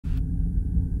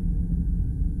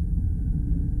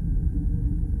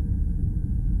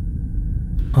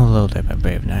Hello there, my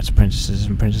brave knights, princesses,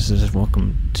 and princesses.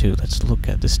 Welcome to Let's Look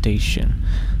at the Station.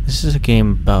 This is a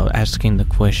game about asking the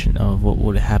question of what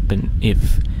would happen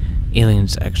if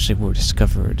aliens actually were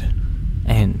discovered,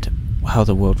 and how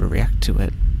the world would react to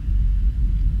it.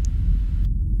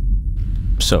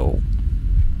 So,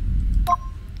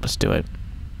 let's do it.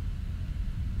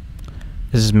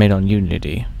 This is made on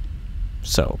Unity,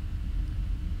 so...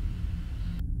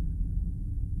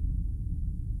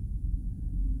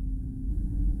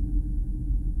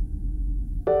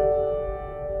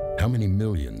 How many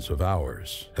millions of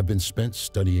hours have been spent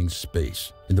studying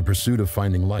space in the pursuit of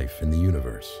finding life in the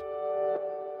universe?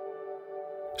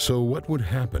 So what would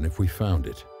happen if we found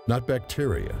it? Not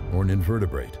bacteria or an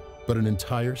invertebrate, but an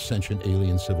entire sentient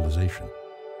alien civilization.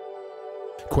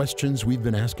 Questions we've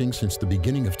been asking since the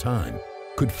beginning of time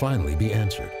could finally be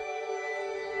answered.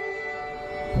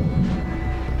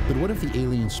 But what if the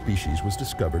alien species was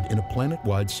discovered in a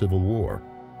planet-wide civil war?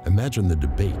 Imagine the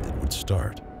debate that would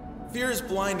start. Fear is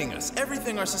blinding us.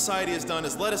 Everything our society has done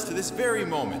has led us to this very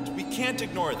moment. We can't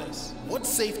ignore this. What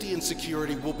safety and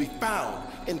security will be found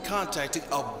in contacting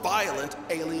a violent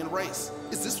alien race?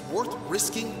 Is this worth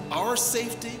risking our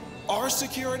safety, our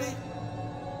security?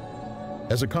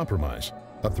 As a compromise,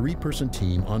 a three-person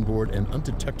team on board an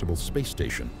undetectable space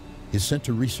station is sent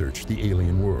to research the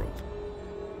alien world.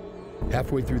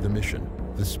 Halfway through the mission,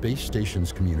 the space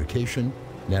station's communication,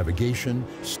 navigation,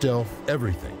 stealth,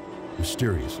 everything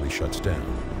mysteriously shuts down.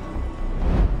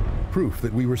 Proof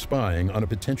that we were spying on a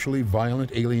potentially violent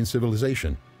alien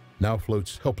civilization now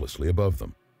floats helplessly above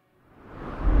them.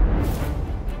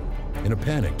 In a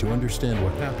panic to understand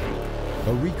what happened,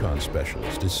 a recon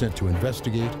specialist is sent to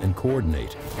investigate and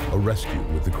coordinate a rescue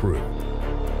with the crew.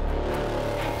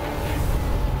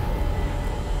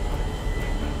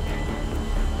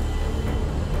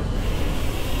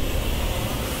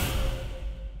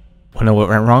 Wanna know what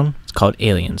went wrong? It's called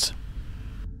aliens.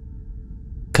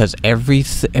 Because every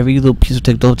little piece of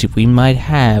technology we might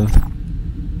have,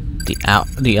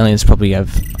 the aliens probably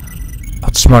have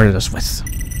outsmarted us with.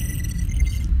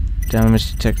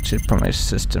 Damage detected from my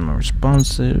system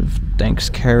unresponsive. Thanks,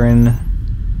 Karen.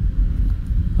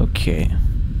 Okay.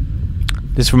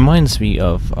 This reminds me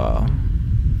of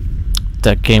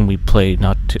that game we played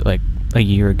like a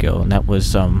year ago, and that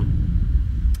was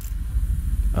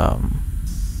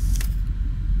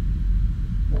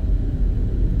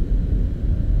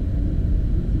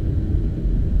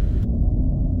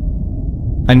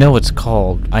I know it's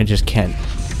called, I just can't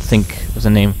think of the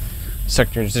name.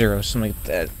 Sector Zero, something like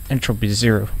that. Entropy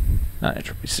Zero. Not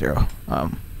Entropy Zero.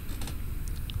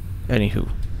 Anywho.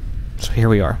 So here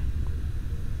we are.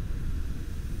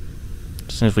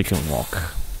 As soon as we can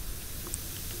walk.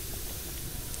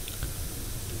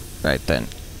 Right then.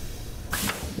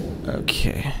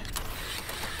 Okay.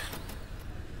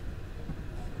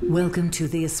 Welcome to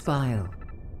the Aspile.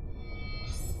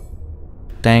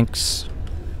 Thanks,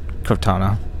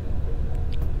 Cortana.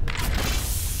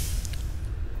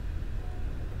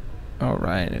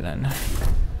 Alright then.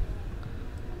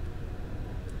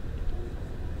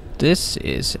 This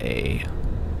is a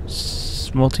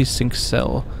multi-sync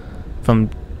cell from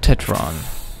Tetron.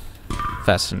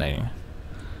 Fascinating.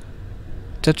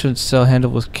 Tetron cell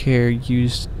handled with care,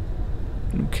 used...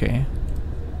 Okay.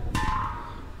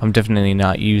 I'm definitely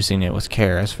not using it with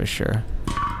care, that's for sure.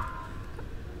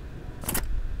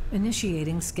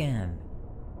 Initiating scan.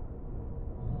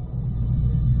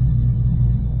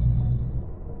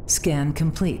 Scan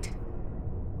complete.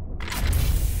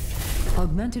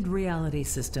 Augmented reality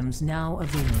systems now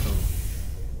available.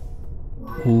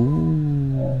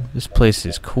 Ooh, this place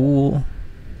is cool.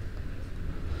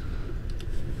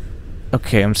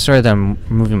 Okay, I'm sorry that I'm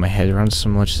moving my head around so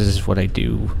much. This is what I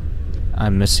do.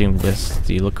 I'm messing with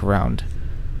the look around,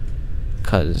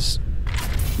 cause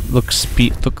look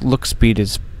speed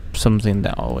is something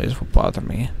that always will bother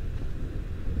me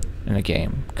in a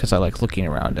game, because I like looking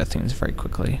around at things very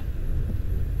quickly.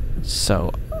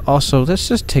 So, also, let's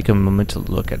just take a moment to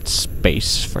look at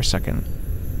space for a second.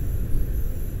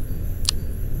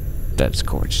 That's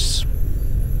gorgeous.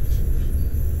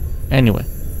 Anyway.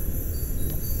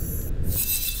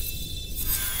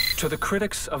 To the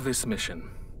critics of this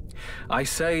mission, I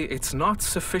say it's not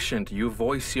sufficient you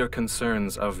voice your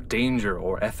concerns of danger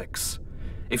or ethics.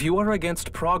 If you are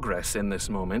against progress in this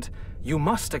moment, you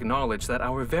must acknowledge that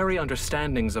our very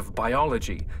understandings of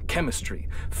biology, chemistry,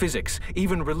 physics,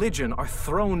 even religion are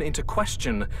thrown into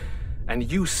question,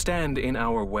 and you stand in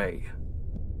our way.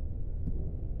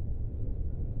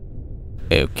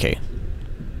 Okay.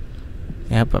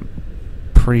 Yep, I'm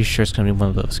pretty sure it's gonna be one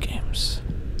of those games.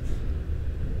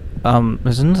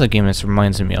 There's another game this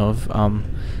reminds me of.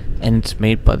 and it's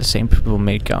made by the same people who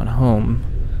made Gone Home.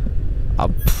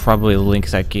 I'll probably link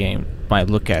that game, my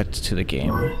look at, to the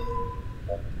game.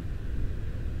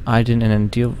 Iden, in an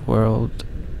ideal world,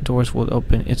 doors will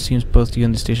open. It seems both you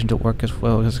and the station don't work as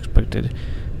well as expected.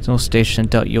 There's no station.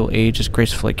 Doubt you'll age as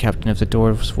gracefully, Captain. If the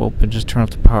doors will open, just turn off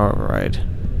the power override.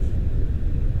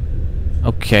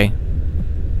 Okay.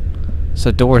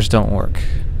 So doors don't work.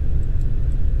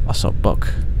 Also a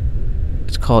book.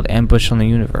 It's called Ambush on the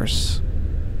Universe.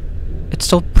 It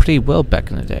sold pretty well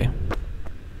back in the day.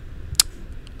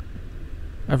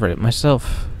 I've read it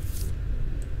myself.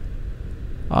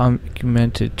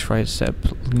 Augmented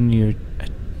tricep, linear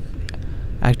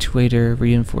actuator,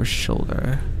 reinforced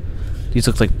shoulder. These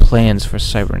look like plans for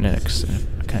cybernetics.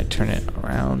 Can I turn it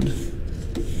around?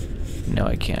 No,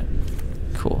 I can't.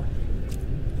 Cool.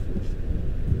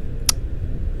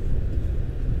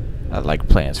 I like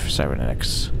plans for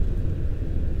cybernetics.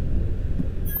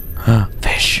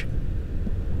 Fish!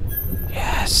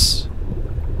 Yes!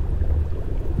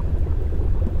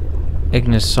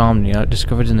 Ignosomnia,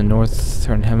 discovered in the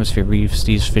northern hemisphere reefs,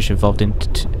 these fish evolved to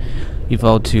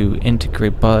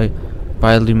integrate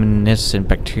bioluminescent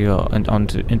bacteria and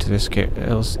into their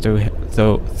scales, through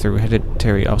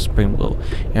hereditary offspring will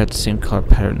inherit the same color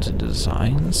patterns and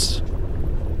designs.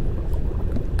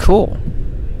 Cool.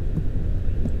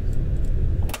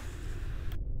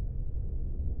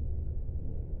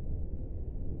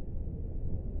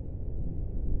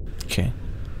 Okay.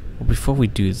 Well, before we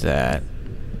do that,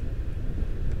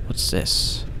 what's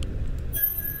this?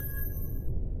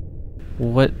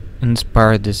 What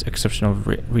inspired this exceptional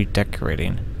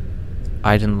redecorating?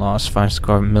 Iden lost, final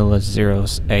score Milla 0,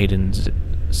 Aiden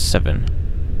 7.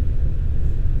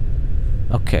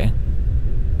 Okay.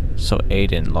 So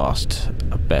Aiden lost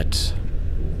a bet.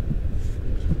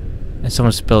 And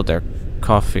someone spilled their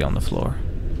coffee on the floor.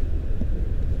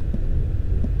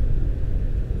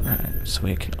 Alright, so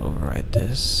we can override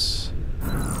this.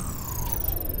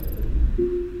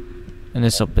 And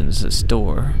this opens this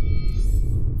door.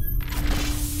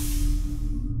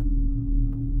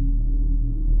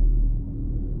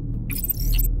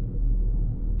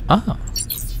 Ah.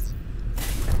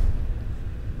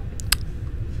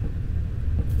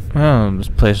 Well, this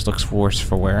place looks worse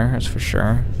for wear, that's for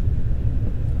sure.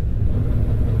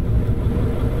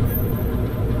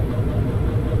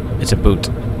 It's a boot.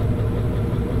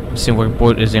 Seen what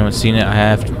boat is anyone seen it? I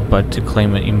have, but to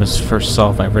claim it, you must first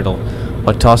solve my riddle.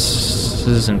 What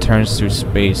tosses and turns through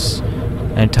space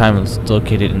and time is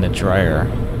located in the dryer.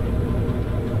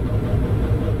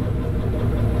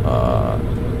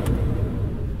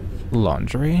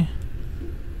 Laundry?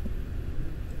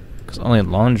 Because only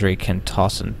laundry can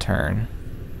toss and turn.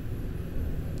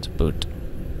 It's a boot.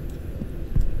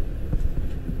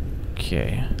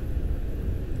 Okay.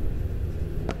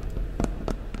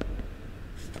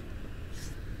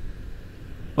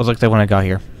 It was like that when I got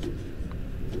here.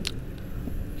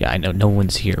 Yeah, I know no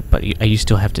one's here, but you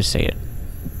still have to say it.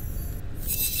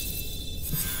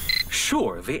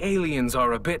 Sure, the aliens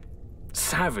are a bit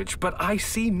savage, but I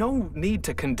see no need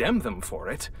to condemn them for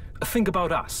it. Think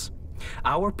about us.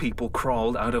 Our people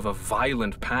crawled out of a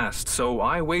violent past, so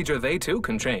I wager they too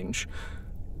can change.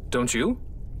 Don't you?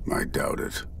 I doubt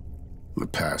it. The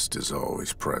past is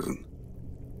always present.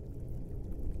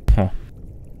 Huh.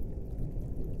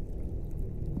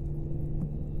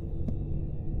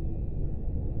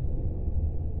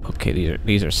 Okay,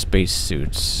 these are space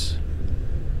suits.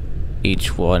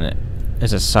 Each one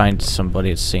is assigned to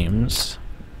somebody, it seems.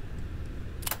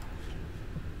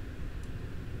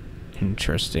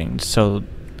 Interesting. So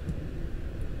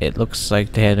it looks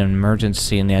like they had an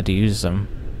emergency and they had to use them.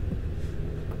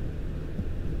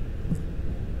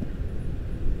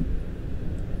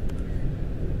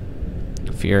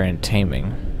 Fear and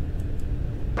taming.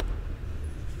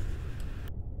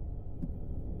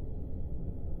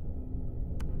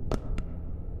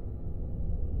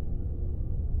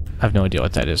 I have no idea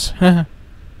what that is.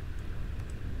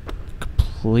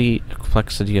 Complete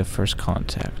complexity of first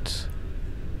contact.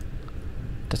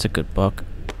 That's a good book.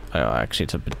 Oh, actually,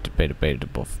 it's a bit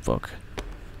debatable book.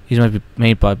 These might be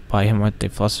made by him, aren't they?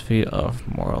 Philosophy of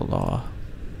moral law.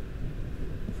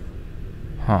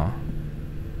 Huh.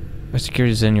 Our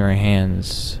security is in your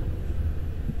hands.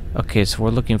 Okay, so we're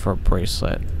looking for a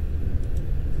bracelet.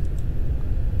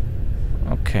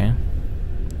 Okay.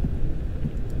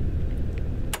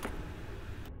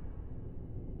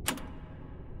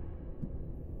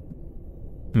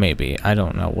 Maybe. I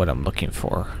don't know what I'm looking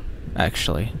for,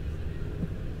 actually.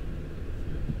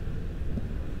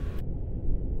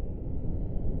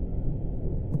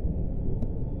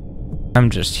 I'm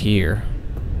just here.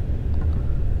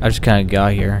 I just kind of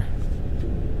got here.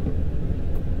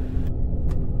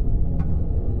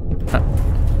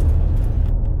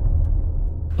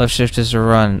 Left shift is a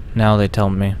run, now they tell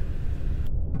me.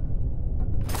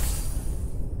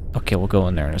 Okay, we'll go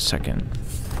in there in a second.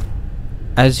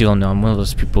 As you all know, I'm one of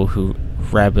those people who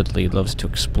rabidly loves to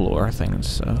explore things,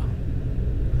 so...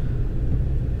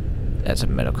 That's a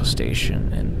medical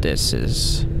station, and this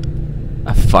is...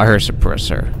 a fire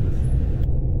suppressor.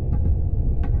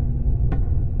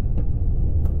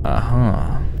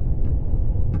 Uh-huh.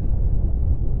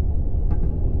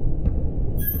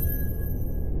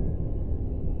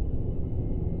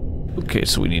 Okay,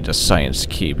 so we need a science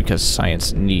key, because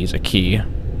science needs a key.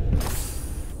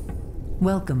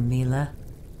 Welcome, Mila.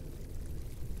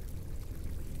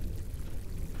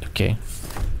 Okay.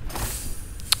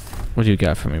 What do you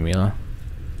got for me, Mila?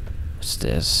 What's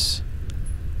this?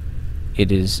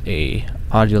 It is a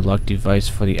audio lock device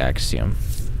for the Axiom.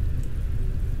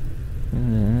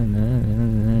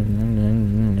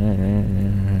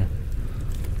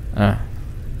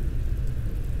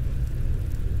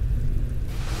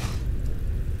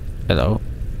 Hello.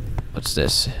 What's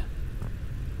this?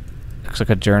 Looks like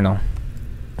a journal.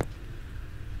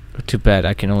 Too bad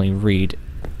I can only read.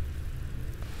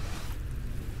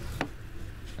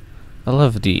 I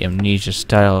love the Amnesia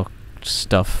style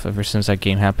stuff. Ever since that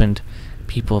game happened,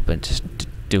 people have been just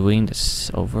doing this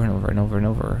over and over and over and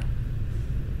over.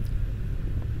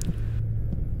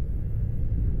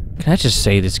 Can I just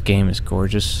say this game is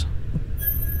gorgeous?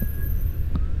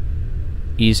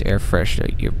 Ease air fresh.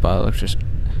 Your body just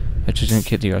didn't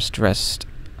get you are stressed.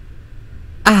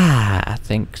 Ah,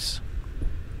 thanks.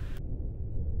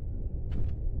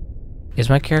 Is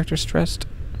my character stressed?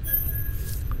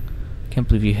 Can't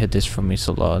believe you hid this from me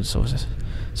so long. So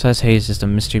Silas Hayes is the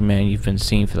mystery man you've been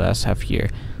seeing for the last half year.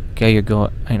 Guy you're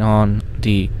going on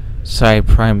the Psi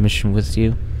Prime mission with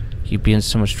you. You'd be in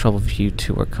so much trouble if you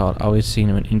two were caught. Always seeing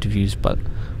him in interviews, but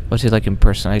what's he like in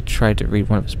person? I tried to read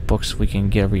one of his books so we can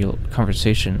get a real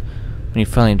conversation. When he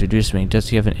finally introduced me, does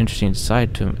he have an interesting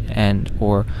side to him, and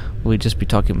or will he just be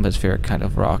talking about his favorite kind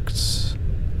of rocks?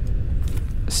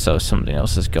 So something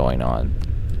else is going on.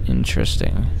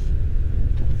 Interesting.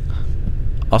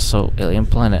 Also, alien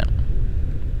planet.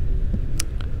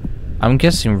 I'm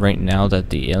guessing right now that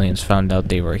the aliens found out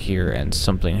they were here and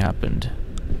something happened.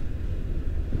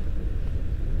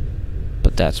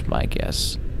 But that's my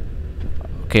guess.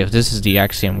 Okay, if this is the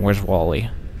Axiom, where's Wally?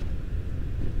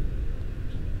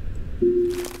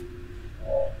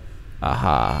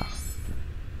 Aha.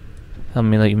 Tell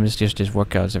me that you missed yesterday's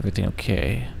workout. Is everything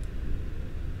okay?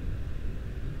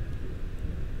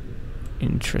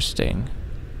 Interesting.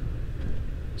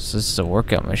 So this is a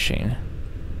workout machine.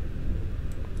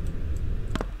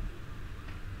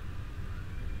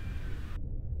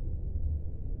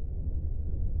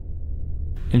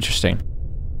 Interesting.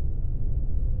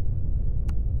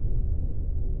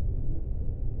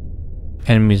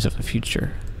 Enemies of the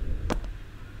future.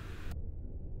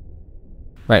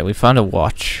 Right, we found a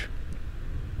watch.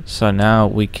 So now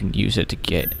we can use it to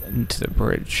get into the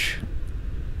bridge.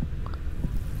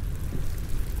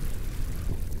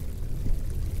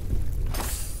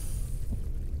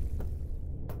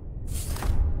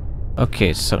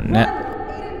 Okay, so now...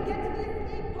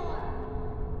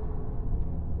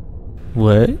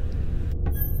 What?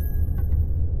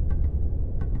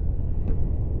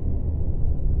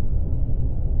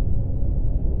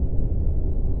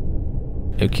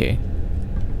 Okay.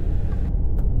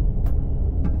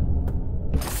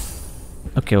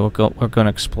 Okay, we're gonna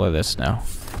explore this now.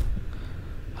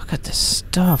 Look at this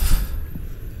stuff.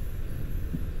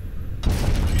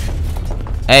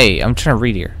 Hey, I'm trying to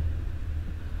read here.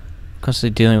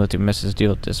 Constantly dealing with your messes, deal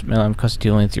with this. Man, I'm constantly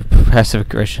dealing with your passive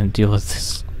aggression, deal with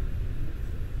this.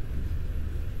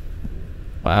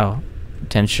 Wow.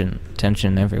 Tension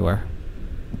everywhere.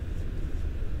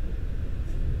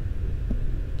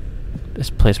 This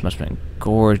place must have been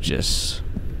gorgeous.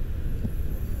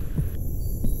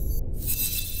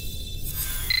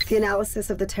 The analysis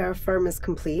of the terra firma is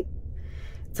complete.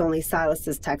 It's only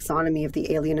Silas's taxonomy of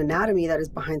the alien anatomy that is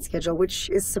behind schedule, which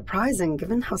is surprising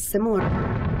given how similar...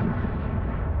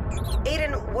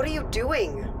 Aiden, what are you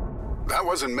doing? That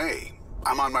wasn't me.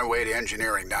 I'm on my way to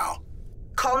engineering now.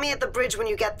 Call me at the bridge when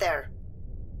you get there.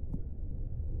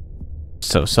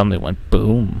 So something went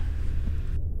boom.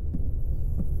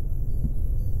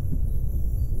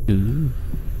 Ooh.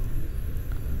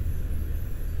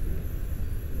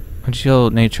 Unusual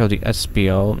nature of the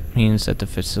SBL means that the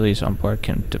facilities on board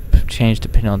can change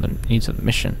depending on the needs of the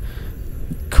mission.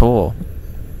 Cool.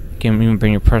 You can even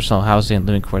bring your personal housing and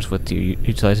living quarters with you,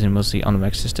 utilizing mostly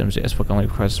automatic systems. The SBL only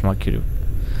requires a small cube.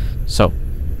 So,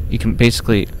 you can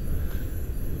basically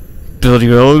build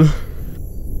your own.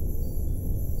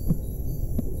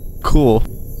 Cool.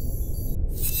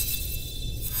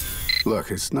 Look,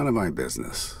 it's none of my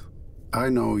business. I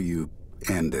know you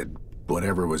ended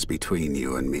whatever was between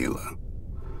you and Mila.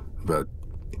 But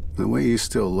the way you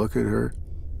still look at her,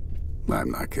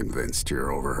 I'm not convinced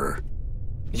you're over her.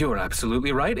 You're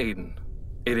absolutely right, Aiden.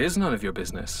 It is none of your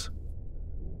business.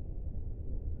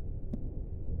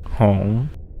 Home.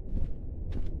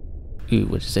 Ooh,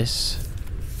 what is this?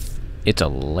 It's a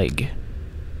leg.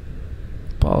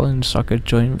 Ball and socket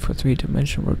joint for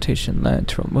 3-dimensional rotation,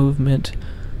 lateral movement,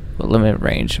 will limit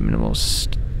range, minimal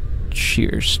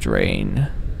shear strain.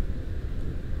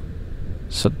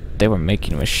 So they were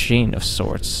making a machine of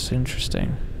sorts.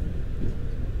 Interesting.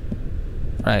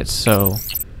 Right, so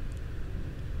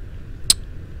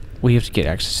we have to get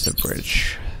access to the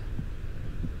bridge.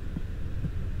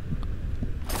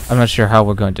 I'm not sure how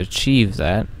we're going to achieve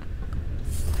that.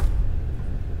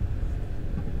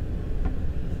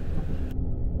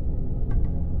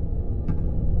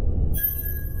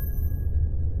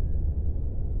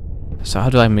 So how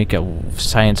do I make a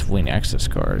science wing access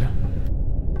card?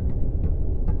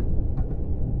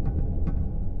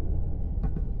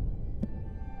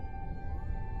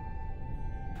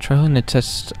 Trying to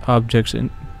test objects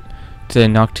into the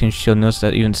Noctane shield, notice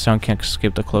that even sound can't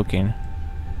escape the cloaking.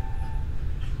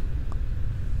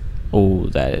 Oh,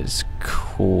 that is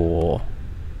cool.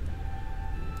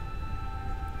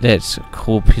 That's a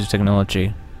cool piece of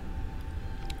technology.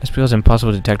 It's because it's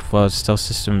impossible to detect while stealth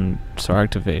systems are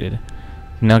activated.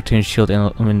 The Noctane shield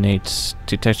eliminates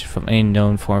detection from any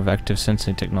known form of active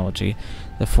sensing technology.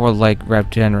 The 4 light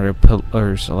wrap generator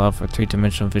pillars allow for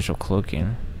 3-dimensional visual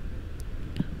cloaking.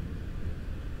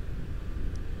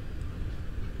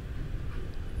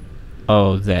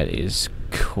 Oh, that is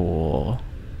cool.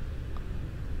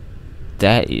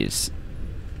 That is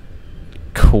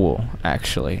cool,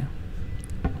 actually.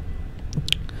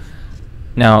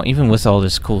 Now, even with all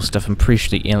this cool stuff, I'm pretty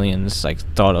sure the aliens like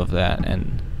thought of that,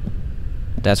 and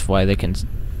that's why they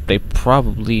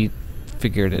probably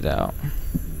figured it out.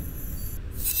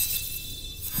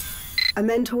 A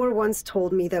mentor once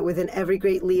told me that within every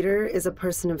great leader is a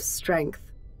person of strength.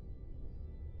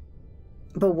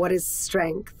 But what is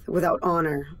strength without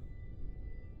honor?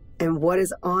 And what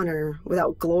is honor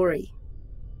without glory?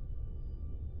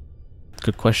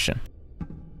 Good question.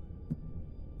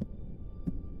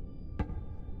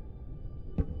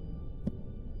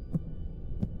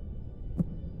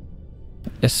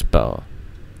 Espel.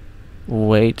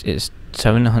 Weight is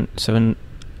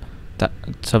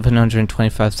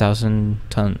 725,000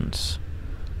 tons.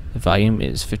 The volume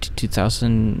is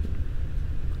 52,000.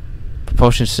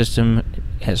 Propulsion system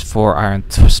has 4 iron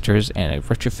thrusters and a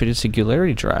retrofitted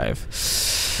singularity drive.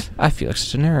 I feel like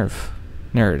such a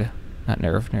nerd.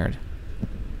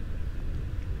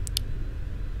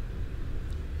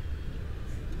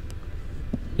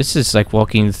 This is like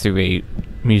walking through a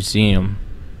museum,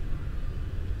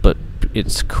 but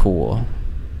it's cool.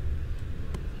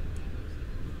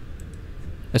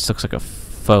 This looks like a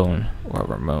phone or a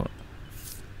remote.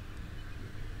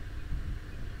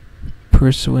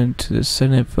 Pursuant to the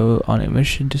Senate vote on a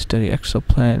mission to study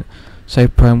exoplanet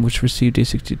Site Prime, which received a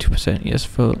 62% yes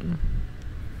vote.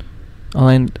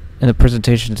 Online in the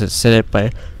presentation to Senate by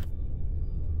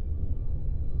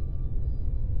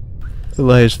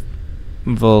Elias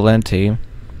Volenti,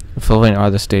 the following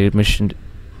are the stated mission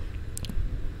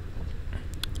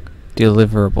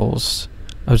deliverables.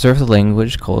 Observe the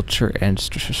language, culture, and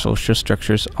social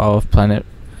structures of planet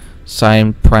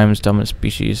Sime Prime's dominant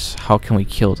species. How can we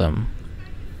kill them?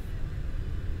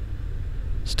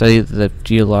 Study the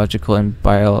geological and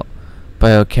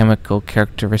biochemical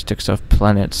characteristics of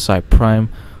planet Sime Prime.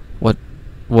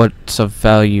 What's of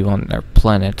value on their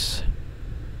planet?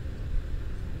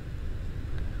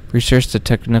 Research the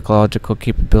technological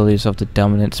capabilities of the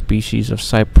dominant species of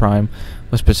Sime Prime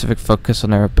with specific focus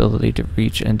on their ability to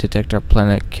reach and detect our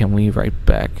planet. Can we fight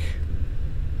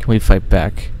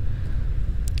back?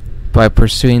 By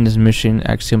pursuing this mission,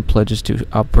 Axiom pledges to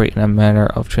operate in a manner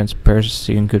of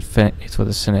transparency and good faith with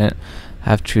the Senate,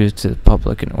 have truth to the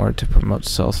public in order to promote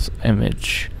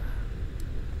self-image.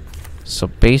 So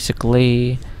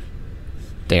basically,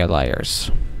 they are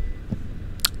liars.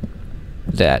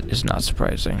 That is not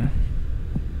surprising.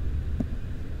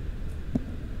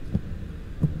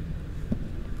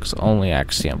 Because only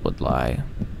Axiom would lie.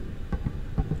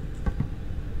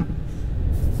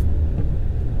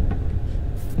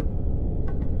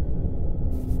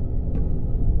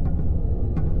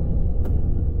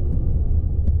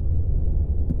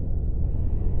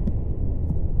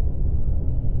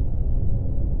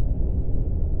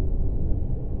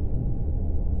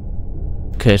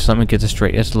 Okay, so let me get this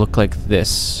straight. It has to look like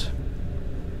this.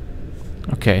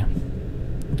 Okay.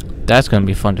 That's gonna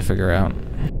be fun to figure out.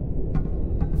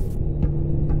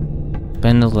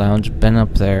 Been in the lounge, been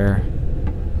up there.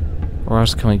 Where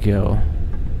else can we go?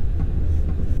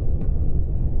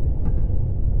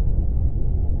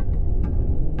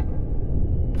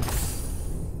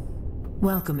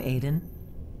 Welcome, Aiden.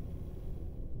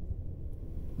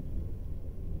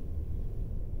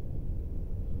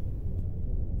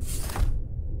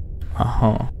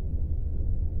 Uh-huh.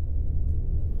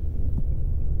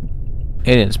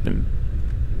 Aiden's been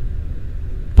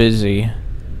busy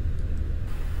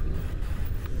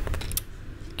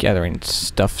gathering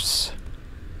stuffs.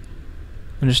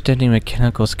 Understanding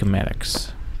mechanical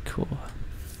schematics. Cool.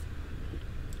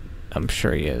 I'm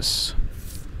sure he is.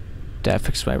 Dad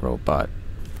fixed my robot.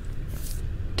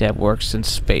 Dad works in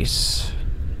space.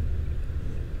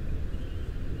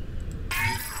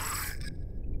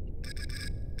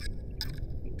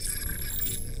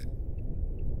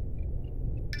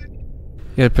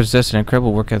 You either possess an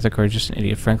incredible work ethic or just an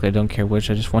idiot. Frankly, I don't care which.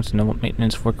 I just want to know what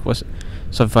maintenance work was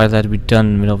so vital that had to be done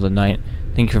in the middle of the night.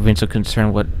 Thank you for being so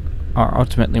concerned. What are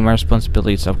ultimately my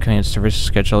responsibilities. Upcoming service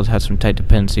schedule has some tight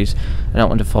dependencies. I don't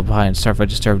want to fall behind. Sorry if I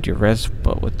disturbed your rest,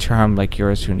 but with charm like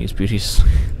yours, who needs beauty? So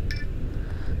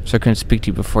I couldn't speak to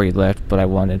you before you left, but I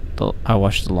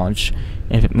watched the launch.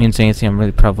 And if it means anything, I'm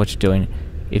really proud of what you're doing.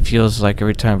 It feels like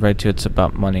every time I read to it's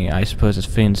about money. I suppose it's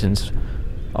fitting since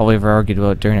all we ever argued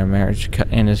about during our marriage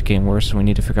and is getting worse, and we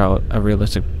need to figure out a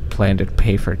realistic plan to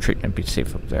pay for treatment. Be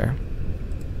safe up there.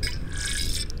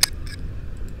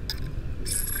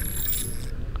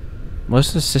 Most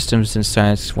of the systems in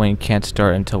Science Wing can't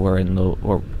start until we're in low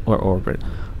orbit.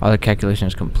 All the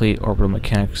calculations complete. Orbital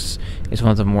mechanics is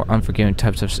one of the more unforgiving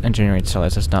types of engineering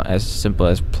science. It's not as simple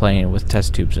as playing with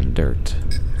test tubes in dirt.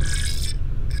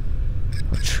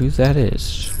 Well, true that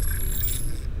is.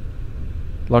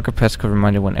 Locker Pest could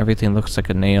remind you when everything looks like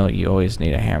a nail, you always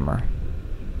need a hammer.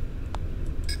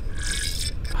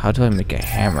 How do I make a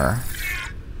hammer?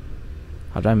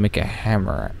 How do I make a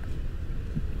hammer?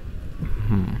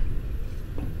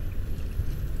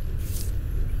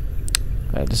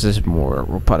 This is more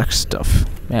robotic stuff.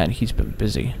 Man, he's been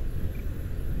busy.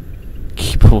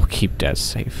 We'll keep Dad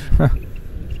safe. Well,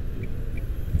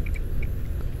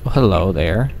 hello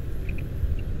there.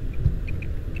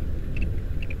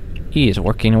 He is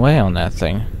working away on that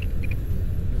thing.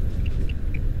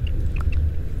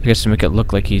 I guess to make it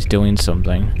look like he's doing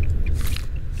something.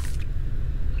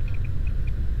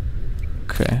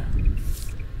 Okay.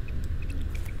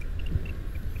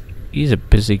 He's a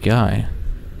busy guy.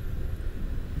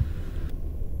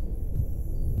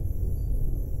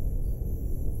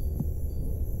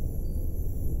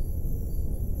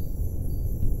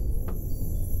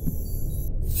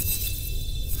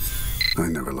 I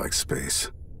never liked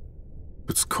space.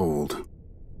 It's cold,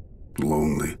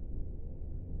 lonely,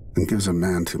 and gives a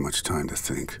man too much time to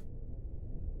think.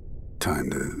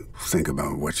 Time to think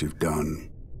about what you've done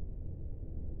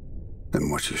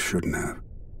and what you shouldn't have.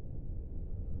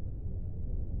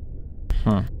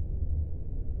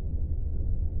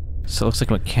 So it looks like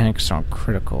mechanics aren't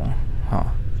critical. Huh.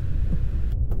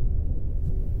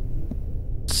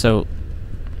 So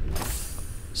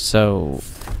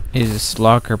his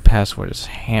locker password is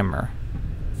hammer.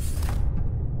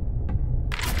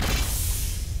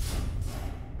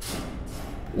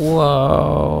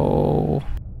 Whoa.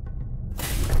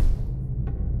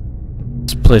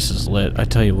 This place is lit, I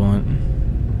tell you what.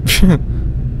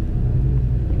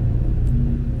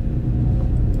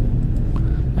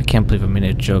 I can't believe I made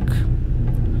a joke.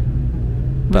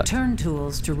 But Return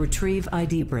tools to retrieve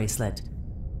ID bracelet.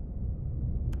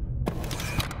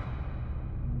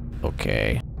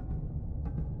 okay.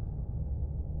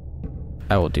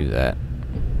 I will do that.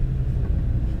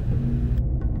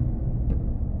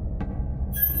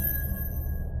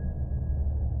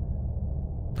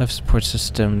 Life support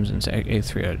systems and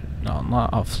A3 are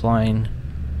not offline.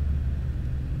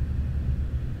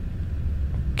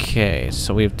 Okay,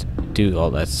 so we have to do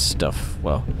all that stuff.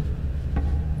 Well,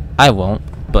 I won't,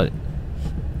 but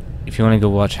if you want to go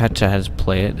watch Hatchaz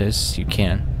play it, you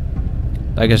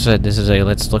can. Like I said, this is a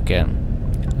let's look at.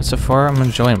 And so far, I'm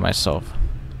enjoying myself.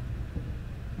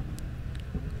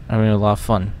 I'm having a lot of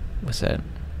fun with it.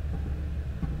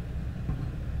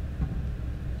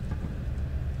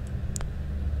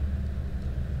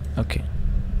 Okay.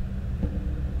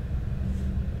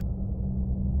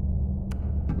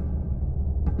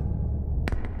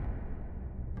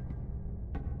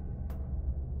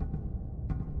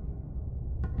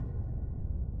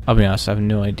 I'll be honest, I have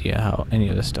no idea how any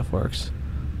of this stuff works.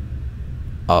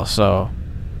 Also,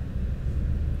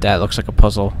 that looks like a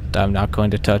puzzle that I'm not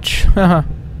going to touch.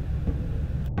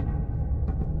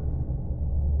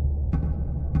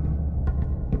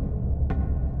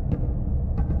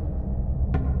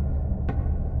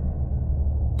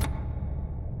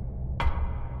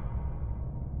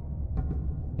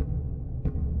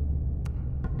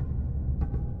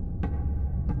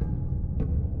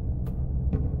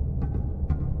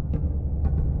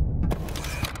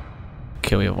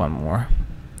 Okay, we have one more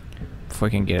before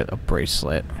we can get a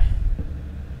bracelet.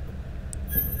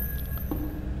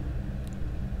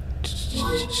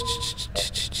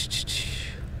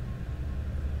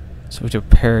 So to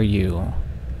repair you.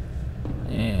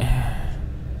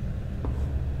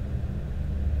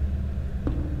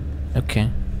 Okay.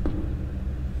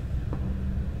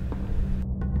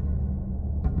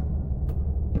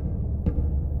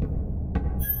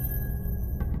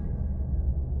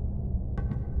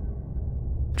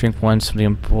 Drink 1, somebody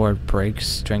on board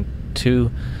breaks. Drink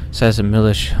 2, says a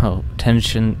milish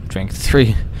tension. Drink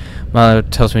 3, Milo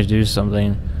tells me to do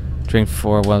something. Drink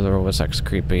 4, weather was X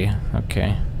creepy.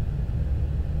 Okay.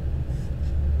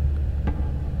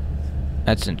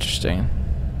 That's interesting.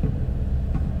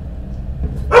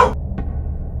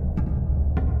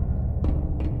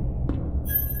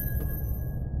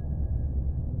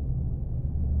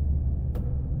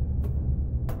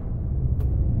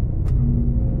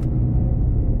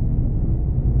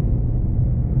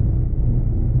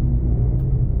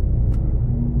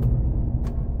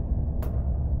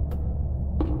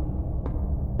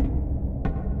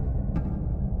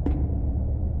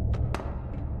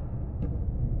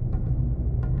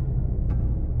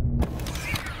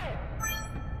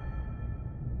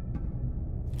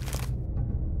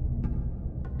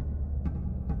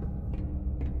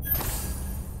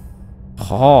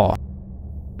 Oh.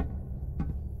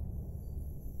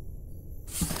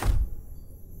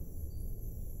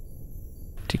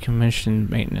 Decommissioned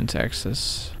maintenance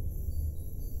access.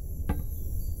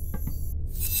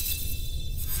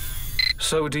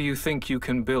 So do you think you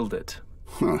can build it?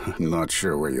 I'm not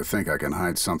sure where you think I can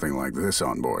hide something like this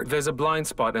on board. There's a blind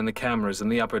spot in the cameras in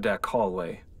the upper deck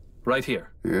hallway. Right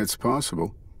here. It's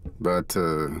possible, but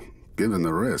given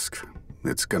the risk,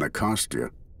 it's gonna cost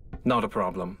you. Not a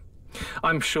problem.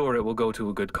 I'm sure it will go to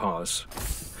a good cause.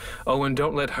 Oh, and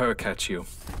don't let her catch you.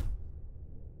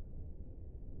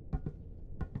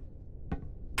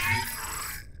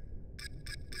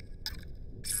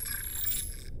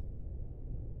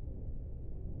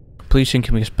 Completion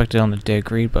can be expected on the day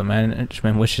agreed, but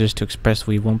management wishes to express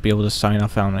we won't be able to sign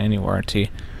off on any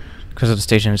warranty. Because of the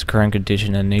station's current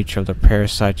condition and the nature of the repair,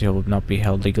 Saito will not be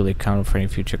held legally accountable for any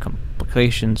future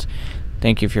complications.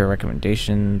 Thank you for your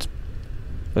recommendations.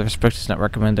 With respect, does not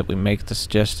recommend that we make the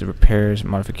suggested repairs and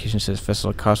modifications to this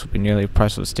vessel. The cost will be nearly the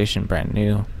price of the station brand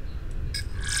new.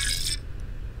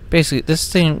 Basically,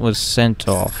 this thing was sent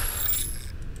off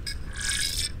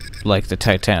like the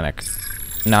Titanic.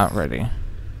 Not ready.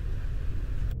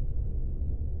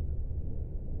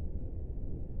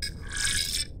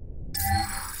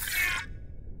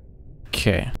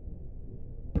 Okay.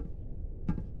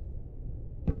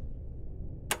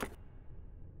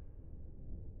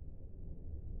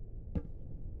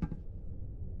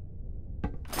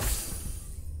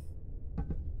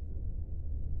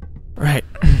 Right.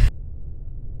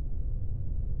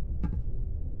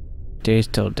 Days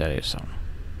till days.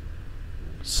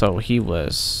 So he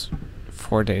was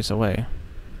 4 days away,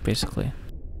 basically.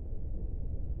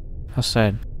 How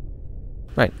sad.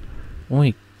 Right.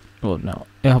 Well, no.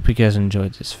 I hope you guys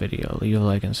enjoyed this video. Leave a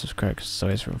like and subscribe because there's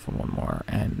always room for one more.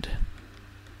 And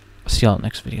I'll see y'all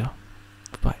next video.